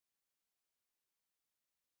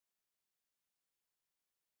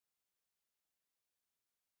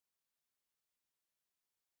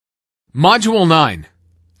Module 9.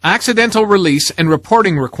 Accidental Release and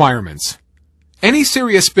Reporting Requirements. Any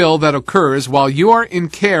serious spill that occurs while you are in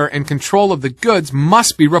care and control of the goods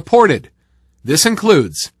must be reported. This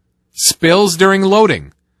includes spills during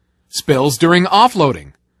loading, spills during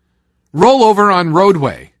offloading, rollover on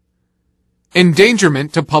roadway,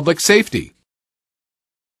 endangerment to public safety.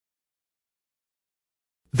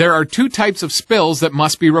 There are two types of spills that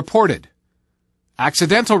must be reported.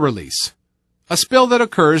 Accidental release, a spill that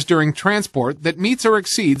occurs during transport that meets or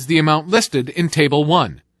exceeds the amount listed in Table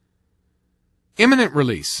 1. Imminent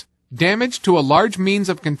release, damage to a large means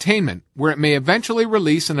of containment where it may eventually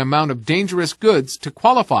release an amount of dangerous goods to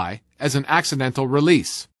qualify as an accidental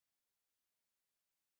release.